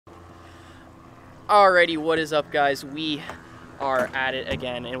Alrighty, what is up, guys? We are at it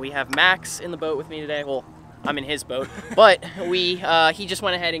again, and we have Max in the boat with me today. Well, I'm in his boat, but he just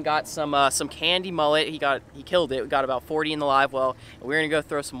went ahead and got some candy mullet. He killed it. We got about 40 in the live well. And we're gonna go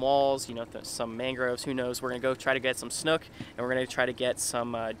throw some walls, you know, some mangroves. Who knows? We're gonna go try to get some snook, and we're gonna try to get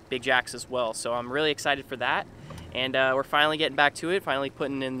some big jacks as well. So I'm really excited for that. And we're finally getting back to it. Finally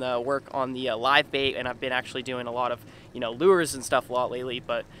putting in the work on the live bait, and I've been actually doing a lot of, you know, lures and stuff a lot lately.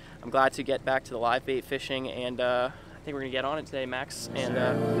 But I'm glad to get back to the live bait fishing, and I think we're gonna get on it today, Max. And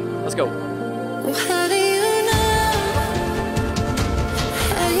let's go. How do you know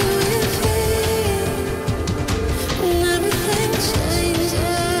how you will feel when everything changes?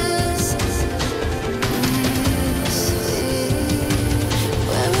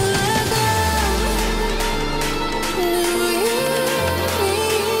 Where will I go? Where will you be?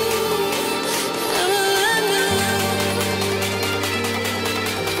 How will I know?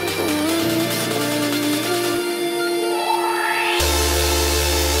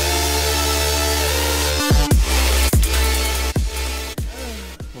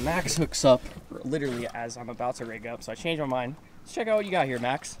 Max hooks up literally as I'm about to rig up, so I changed my mind. Let's check out what you got here,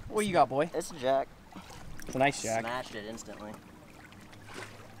 Max. What you got, boy? It's a jack. It's a nice jack. Smashed it instantly.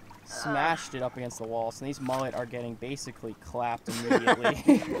 Smashed it up against the wall, so these mullet are getting basically clapped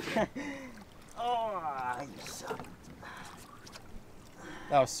immediately. Oh, I suck.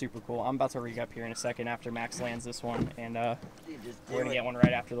 That was super cool. I'm about to rig up here in a second after Max lands this one, and we're gonna get one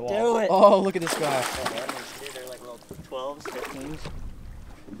right after the wall. Do it. Oh, look at this guy. They're like little 12s, 15s.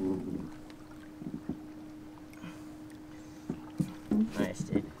 Nice,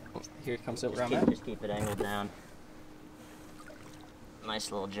 dude. Here comes it. Just keep it angled down. Nice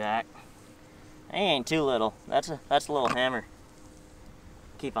little jack. He ain't too little. That's a little hammer.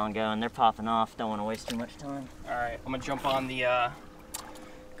 Keep on going. They're popping off. Don't want to waste too much time. All right, I'm gonna jump on the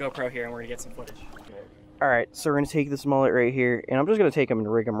GoPro here, and we're gonna get some footage. All right, so we're gonna take this mullet right here, and I'm just gonna take him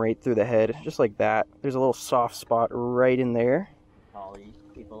and rig him right through the head, just like that. There's a little soft spot right in there. Ollie,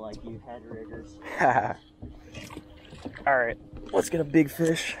 people like you, head riggers. All right, let's get a big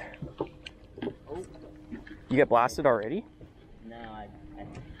fish. Oh. You get blasted already? No, I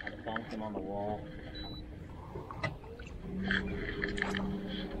bonked him on the wall.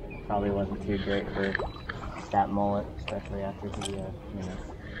 Probably wasn't too great for that mullet, especially after he, you know.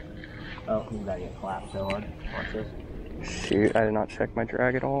 Oh, he's about to get clapped so hard. Watch this. Shoot, I did not check my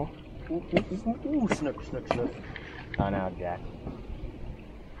drag at all. Ooh, snook, snook, snook. Oh, now jack.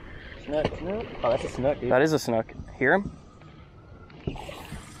 Snook, snook. Oh, that's a snook, dude. That is a snook. Hear him?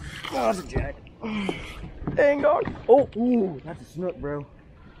 Oh, that's a jack. Dang dog. Oh, ooh, that's a snook, bro.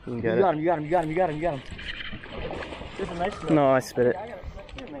 You can get You got him. Just a nice snook. No, I spit it. I got a snook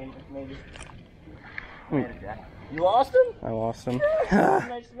too, maybe. You lost him? I lost him. That's a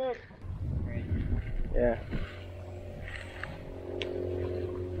nice snook. Yeah.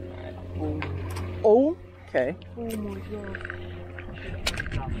 Oh, okay. Oh my god.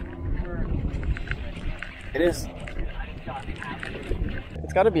 It is.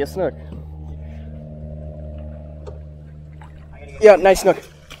 It's got to be a snook. Yeah, nice snook.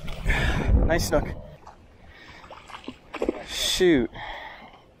 Nice snook. Shoot.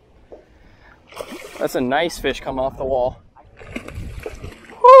 That's a nice fish coming off the wall.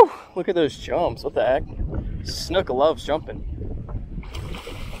 Whew, look at those jumps. What the heck? Snook loves jumping.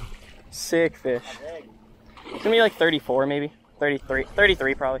 Sick fish. It's gonna be like 34 maybe.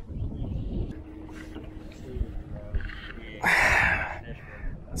 33 probably.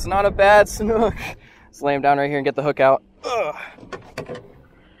 It's not a bad snook. Let's lay him down right here and get the hook out. Ugh.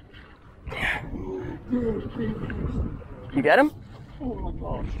 You get him? Oh my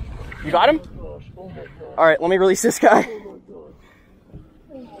gosh. You got him? Oh my god. Alright, let me release this guy.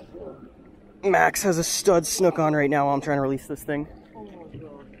 Max has a stud snook on right now while I'm trying to release this thing.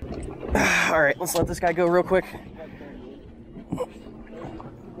 Alright, let's let this guy go real quick.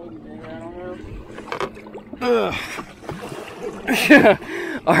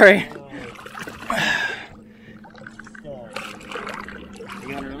 Alright.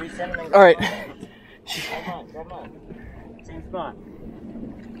 You want to release anything? Alright. Come on. Same spot.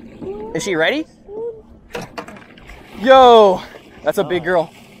 Is she ready? Yo! That's a big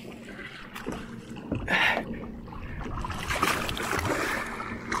girl.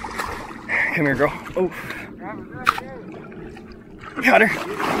 Come here, girl. Oh. Got her.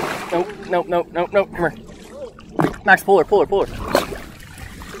 Nope. Come here. Max, pull her.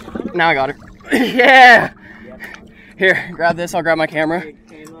 Now I got her. Yeah! Here, grab this. I'll grab my camera.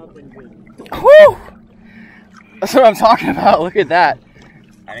 Woo! That's what I'm talking about. Look at that.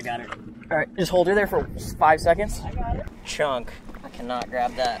 I got it. Alright, just hold her there for 5 seconds. I got it. Chunk. I cannot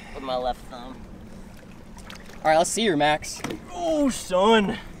grab that with my left thumb. All right, let's see your Max. Oh,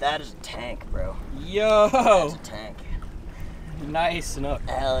 son. That is a tank, bro. Yo. That's a tank. Nice snook.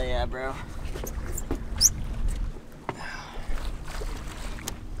 Hell yeah, bro.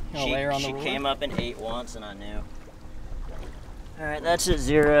 She came up and ate once, and I knew. All right, that's at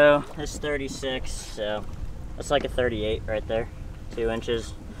 0. It's 36, so that's like a 38 right there. 2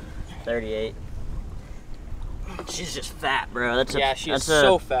 inches, 38. She's just fat, bro. She's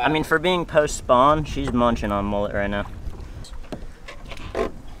so fat. I mean, for being post-spawn, she's munching on mullet right now.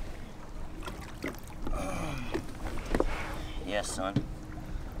 Yes, son.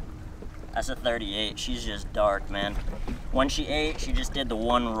 That's a 38. She's just dark, man. When she ate, she just did the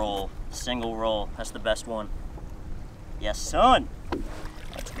one roll, single roll. That's the best one. Yes, son.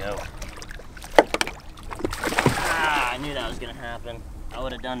 Let's go. Ah, I knew that was gonna happen. I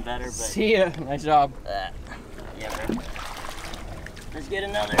would have done better, but. See ya. Nice job. Yeah, bro. Let's get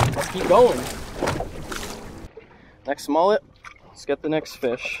another. Let's keep going. Next mullet. Let's get the next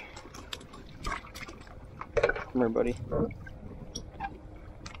fish. Come here, buddy.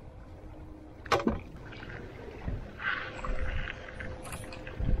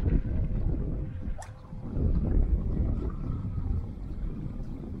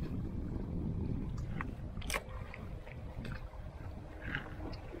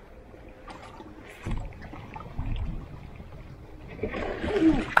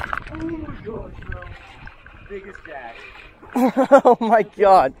 Biggest jack. Oh my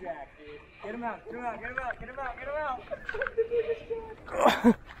god. Jack, dude. Get him out, get him out, get him out, get him out, get him out.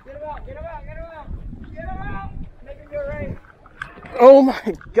 Get him out, get him out, get him out. Get him out. Make him go right. Oh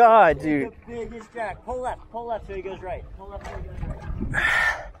my god, dude. The biggest jack. Pull left so he goes right. Pull left so he goes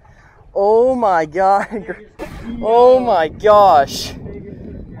right. Oh my god. Oh my gosh.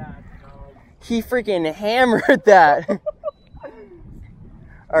 He freaking hammered that.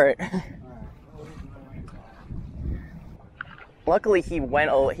 All right. Luckily, he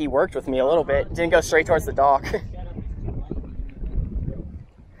worked with me a little bit. Didn't go straight towards the dock.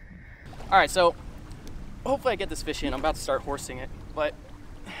 All right, so hopefully I get this fish in. I'm about to start horsing it, but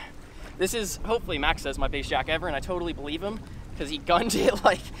this is hopefully Max says my biggest jack ever, and I totally believe him because he gunned it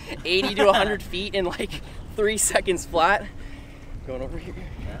like 80 to 100 feet in like 3 seconds flat. Going over here.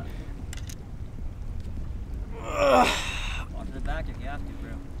 Yeah. Walk to the back if you have to,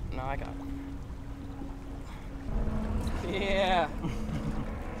 bro. No, I got it. Yeah.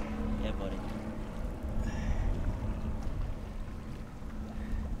 Yeah, buddy.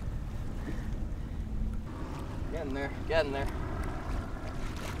 Getting there, getting there.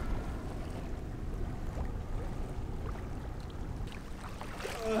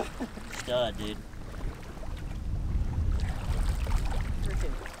 Stud, dude.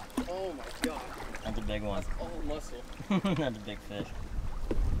 Freaking, oh my god. That's a big one. That's all muscle. That's a big fish.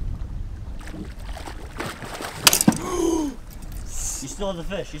 You still have the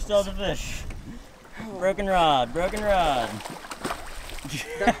fish, you still have the fish. Broken rod, broken rod.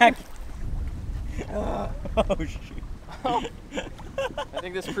 Jack. Oh, shoot. I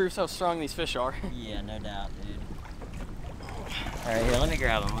think this proves how strong these fish are. Yeah, no doubt, dude. Alright, here, let me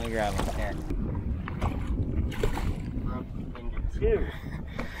grab him, Here. Into 2.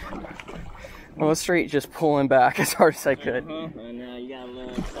 I was straight just pulling back as hard as I could. I know, you got a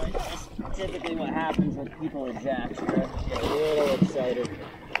little excited. That's typically what happens when people are jacks, bro. Get a little excited.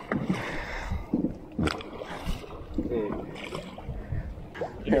 Dude.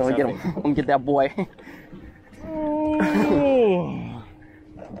 Here, let me get that boy.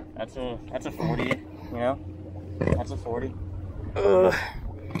 That's a 40, you know? That's a 40. Ugh.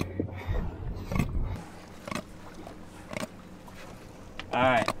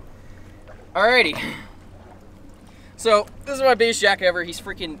 Alright. Alrighty. So, this is my biggest jack ever. He's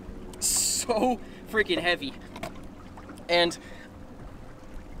freaking so freaking heavy. And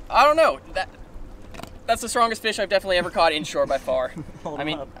I don't know. That's the strongest fish I've definitely ever caught inshore by far. I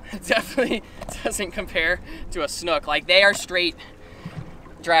mean, it definitely doesn't compare to a snook. Like, they are straight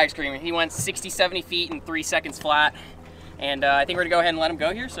drag screaming. He went 60, 70 feet in 3 seconds flat. And I think we're gonna go ahead and let him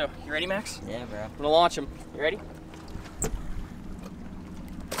go here. So, you ready, Max? Yeah, bro. I'm gonna launch him. You ready?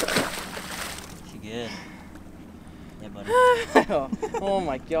 She good. Yeah, buddy. Oh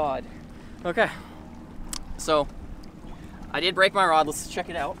my god. Okay. So, I did break my rod. Let's check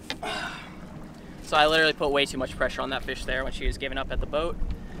it out. So I literally put way too much pressure on that fish there when she was giving up at the boat.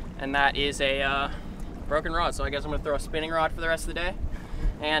 And that is a broken rod. So I guess I'm gonna throw a spinning rod for the rest of the day.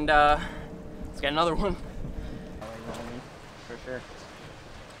 And let's get another one. For sure.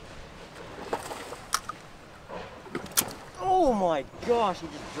 Oh my gosh, he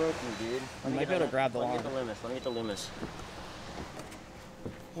just broke me, dude. I might be able to grab the line. Let me get the Loomis.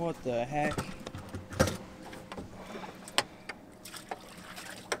 What the heck?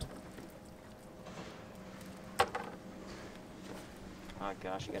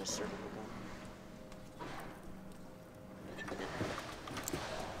 gosh, I got a circle.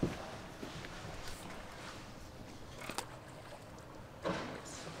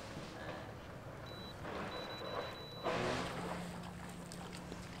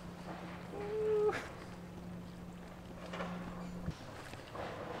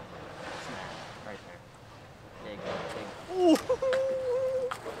 Right there. Big.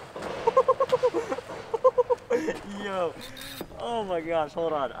 Yo. Oh my gosh,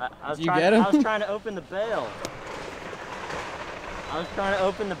 hold on. I was trying to open the bail.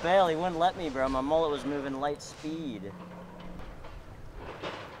 He wouldn't let me, bro. My mullet was moving light speed.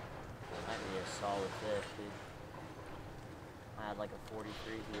 Might be a solid fish, dude. I had like a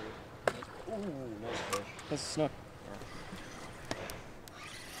 43 here. Ooh, nice fish. That's a snook.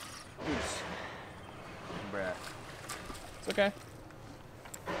 Yeah. Oops. Bruh. It's okay.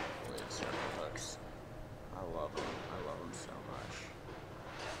 Lid circle hooks. I love them. So much.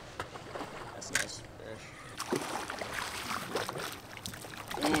 That's a nice fish.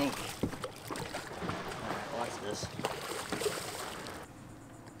 Alright, watch this.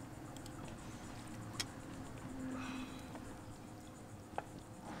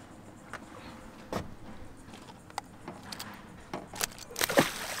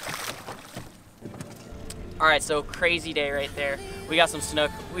 All right, so crazy day right there. We got some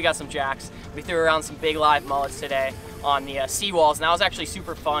snook, we got some jacks. We threw around some big live mullets today on the seawalls, and that was actually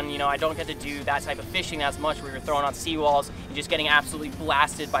super fun. You know, I don't get to do that type of fishing as much. We were throwing on seawalls and just getting absolutely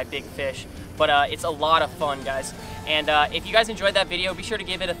blasted by big fish. But it's a lot of fun, guys. And if you guys enjoyed that video, be sure to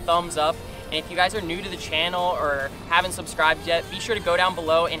give it a thumbs up. And if you guys are new to the channel or haven't subscribed yet, be sure to go down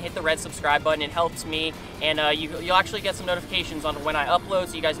below and hit the red subscribe button. It helps me, and you'll actually get some notifications on when I upload,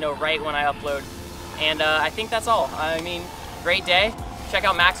 so you guys know right when I upload. And I think that's all. I mean, great day. Check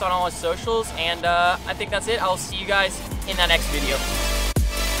out Max on all his socials, and I think that's it. I'll see you guys in that next video.